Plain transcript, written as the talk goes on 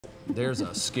There's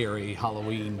a scary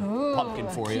Halloween pumpkin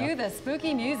for you. Cue the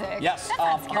spooky music. Yes, That's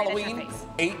not scary, that's your Halloween, face.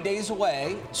 8 days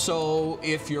away. So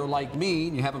if you're like me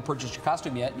and you haven't purchased your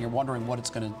costume yet and you're wondering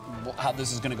how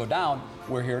this is gonna go down,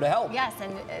 we're here to help. Yes,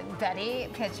 and Betty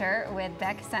Pitcher with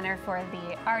Beck Center for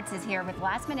the Arts is here with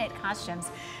last-minute costumes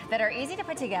that are easy to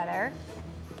put together,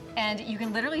 and you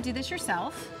can literally do this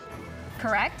yourself,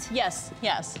 correct? Yes,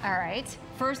 yes. All right.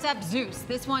 First up, Zeus.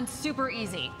 This one's super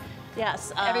easy.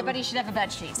 Yes. Everybody should have a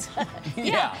bed sheet.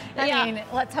 Yeah. I mean,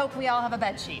 let's hope we all have a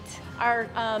bed sheet.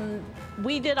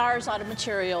 We did ours out of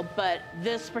material, but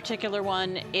this particular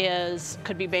one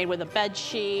could be made with a bed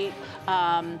sheet.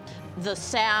 The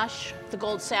sash, the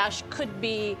gold sash, could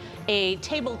be a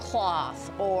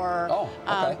tablecloth or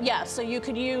yeah. So you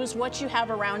could use what you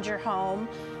have around your home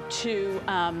to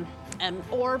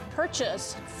or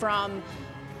purchase from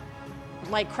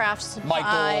like craft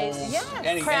supplies,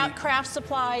 Michaels, craft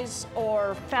supplies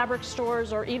or fabric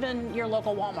stores or even your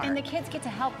local Walmart. And the kids get to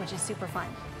help, which is super fun.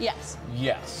 Yes.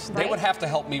 Yes. Right? They would have to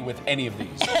help me with any of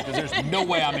these because there's no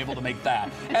way I'm able to make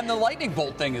that. And the lightning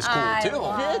bolt thing is cool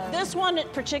too. This one in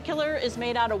particular is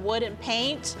made out of wood and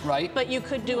paint. Right. But you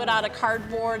could do it out of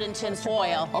cardboard and tin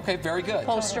foil. Okay, very good.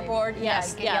 Poster board,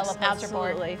 yes, Yeah, yellow poster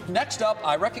board. absolutely. Next up,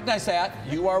 I recognize that.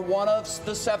 You are one of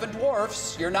the 7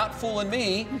 dwarfs. You're not fooling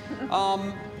me.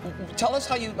 Tell us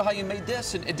how you made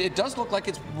this. It does look like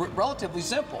it's relatively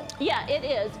simple. Yeah, it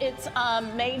is. It's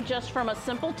made just from a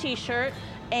simple T-shirt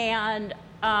and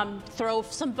throw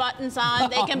some buttons on.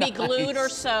 They can be glued or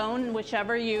sewn,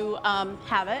 whichever you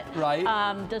have it.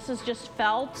 Right. This is just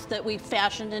felt that we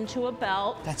fashioned into a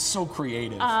belt. That's so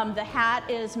creative. The hat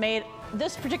is made,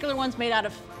 this particular one's made out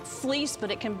of fleece,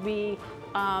 but it can be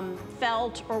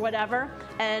felt or whatever.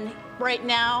 And right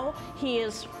now, he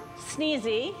is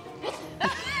Sneezy.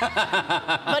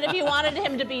 But if you wanted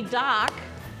him to be Doc,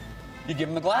 you give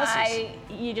him the glasses.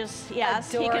 he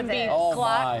Adore can be this. Oh,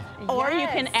 Glock, my. or you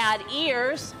can Yes. add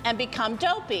ears and become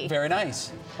Dopey. Very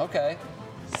nice. Okay.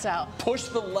 So Push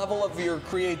the level of your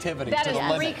creativity That to is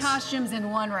the 3 limits. costumes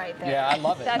in one right there. Yeah, I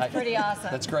love it. That's pretty awesome.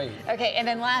 That's great. Okay, and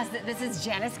then last, this is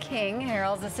Janice King,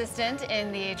 Harold's assistant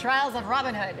in the Trials of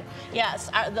Robin Hood. yes,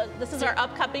 this is our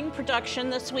upcoming production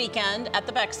this weekend at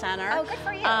the Beck Center. Oh, good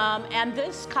for you. And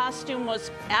this costume was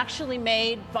actually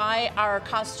made by our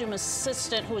costume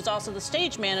assistant, who is also the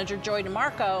stage manager, Joy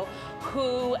DeMarco,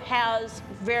 who has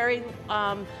very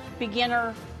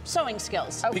beginner sewing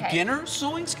skills. Okay. Beginner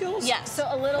sewing skills? Yes. So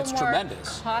a little That's more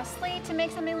tremendous. costly to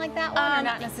make something like that one, or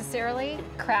not necessarily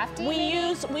crafty?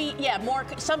 This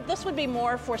would be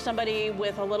more for somebody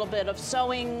with a little bit of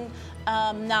sewing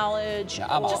knowledge,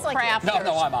 I'm or out. Just like you. crafters.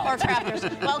 No, I'm out. Or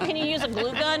crafters. Well, can you use a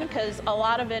glue gun? Because a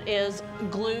lot of it is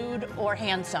glued or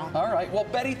hand sewn. All right. Well,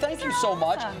 Betty, thank you so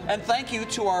much. And thank you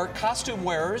to our costume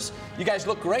wearers. You guys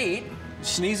look great.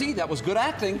 Sneezy, that was good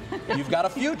acting. You've got a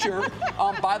future.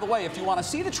 By the way, if you want to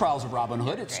see the Trials of Robin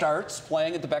Hood, it starts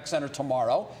playing at the Beck Center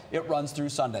tomorrow. It runs through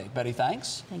Sunday. Betty,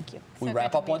 thanks. Thank you. We So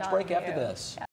wrap good to up lunch meet all break of after you. this.